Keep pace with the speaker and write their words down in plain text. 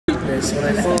nervous, when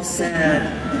I fall sad,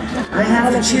 I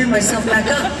have to cheer myself back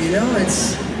up, you know?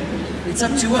 It's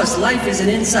up to us. Life is an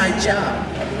inside job,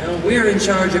 you know? We're in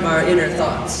charge of our inner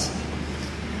thoughts.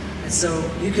 And so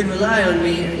you can rely on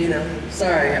me, you know.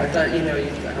 Sorry, I thought,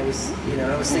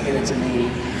 I was thinking it to me.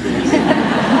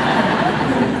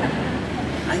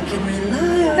 I can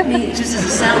rely on me. It just doesn't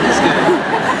sound as good.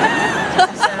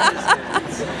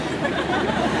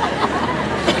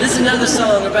 This is another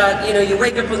song about, you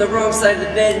wake up on the wrong side of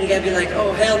the bed and you gotta be like,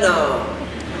 oh, hell no.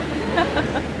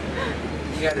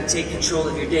 You gotta take control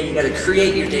of your day. You gotta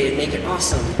create your day and make it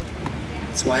awesome.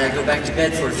 That's why I go back to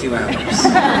bed for a few hours.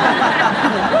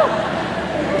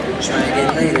 Try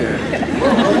again later.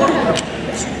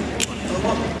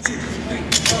 1, 2, 3,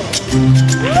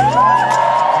 4.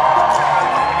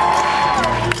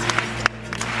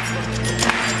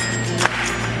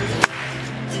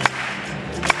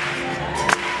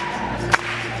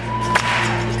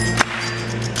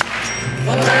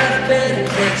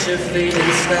 Catch a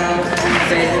fading star,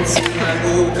 fancy. I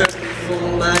woke up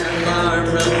before my alarm,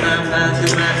 run my mouth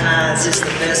through my eyes. It's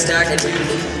the best I can do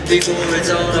before it's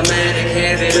automatic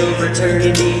habit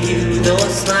overturning to you. Though I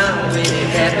smile when it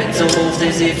happens, almost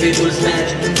as if it was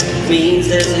magic. Means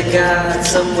there's a God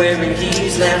somewhere and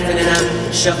he's laughing, and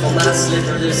I shuffle my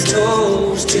slipperless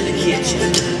toes to the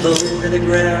kitchen, low to the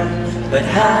ground. But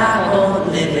high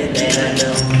on living, and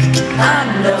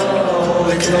I know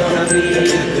it's gonna be a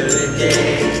good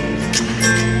day.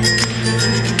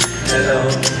 Hello,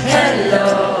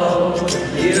 hello,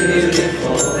 you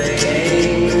beautiful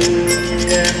thing.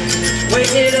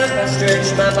 Waking up, I stretch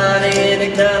my body and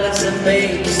acknowledge the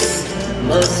face.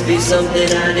 Must be something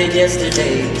I did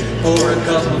yesterday, or a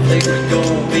couple things ago,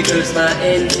 because my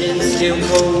engine's still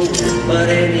cold. But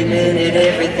any minute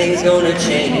everything's gonna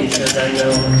change, cause I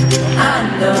know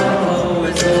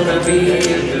it's gonna be a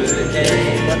good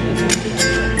day.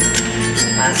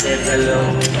 I said hello,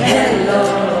 hello,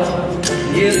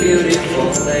 you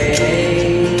beautiful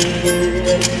thing.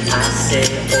 I said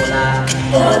hola,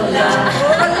 hola,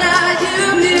 hola, you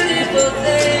beautiful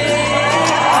thing.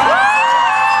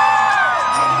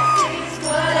 This is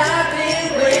what I've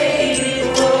been waiting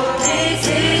for. This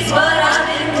is what I've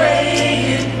been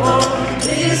waiting for.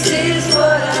 This is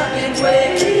what I've been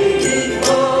waiting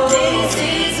for. This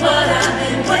is what I've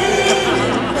been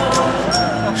waiting for.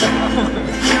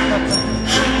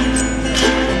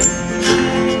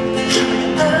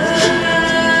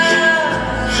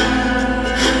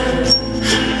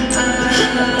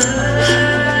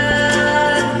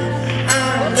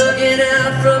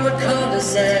 From a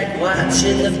cul-de-sac,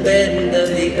 watching the bend of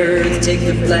the earth take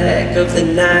the black of the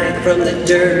night from the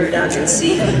dirt. I can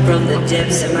see from the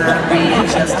depths of my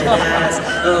readjusted eyes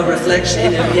a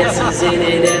reflection of yeses in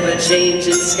an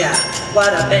ever-changing sky.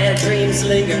 Why do bad dreams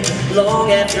linger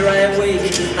long after I awake?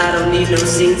 I don't need no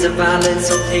scenes of violence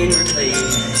or pain replayed.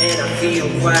 And I feel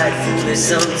quite foolish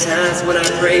sometimes when I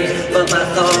pray, but my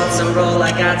thoughts are all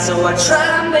I got, so I try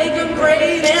to make them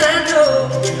great. And I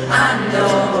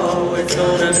know it's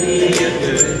gonna be a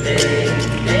good